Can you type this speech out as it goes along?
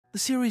The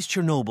series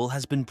Chernobyl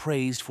has been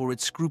praised for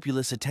its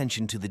scrupulous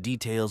attention to the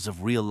details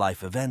of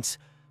real-life events,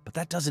 but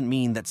that doesn't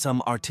mean that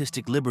some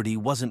artistic liberty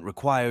wasn't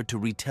required to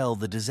retell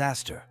the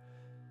disaster.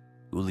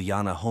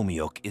 Uliana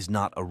Homiuk is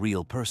not a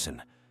real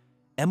person.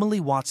 Emily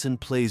Watson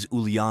plays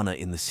Uliana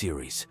in the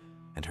series,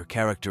 and her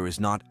character is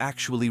not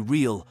actually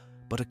real,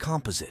 but a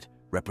composite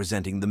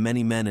representing the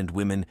many men and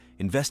women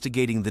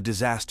investigating the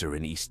disaster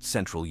in East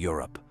Central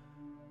Europe.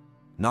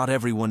 Not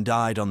everyone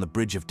died on the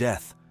Bridge of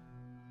Death.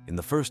 In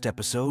the first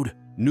episode,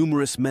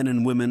 numerous men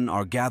and women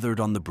are gathered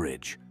on the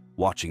bridge,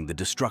 watching the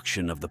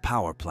destruction of the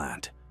power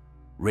plant.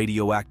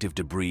 Radioactive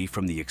debris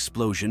from the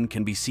explosion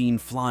can be seen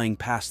flying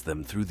past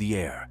them through the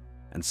air,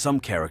 and some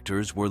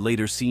characters were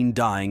later seen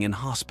dying in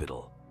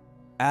hospital.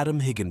 Adam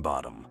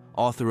Higginbottom,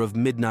 author of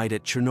Midnight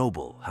at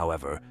Chernobyl,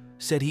 however,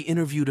 said he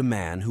interviewed a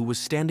man who was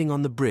standing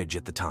on the bridge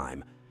at the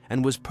time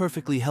and was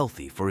perfectly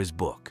healthy for his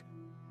book.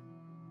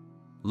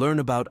 Learn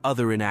about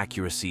other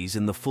inaccuracies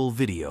in the full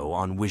video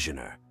on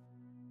Wisioner.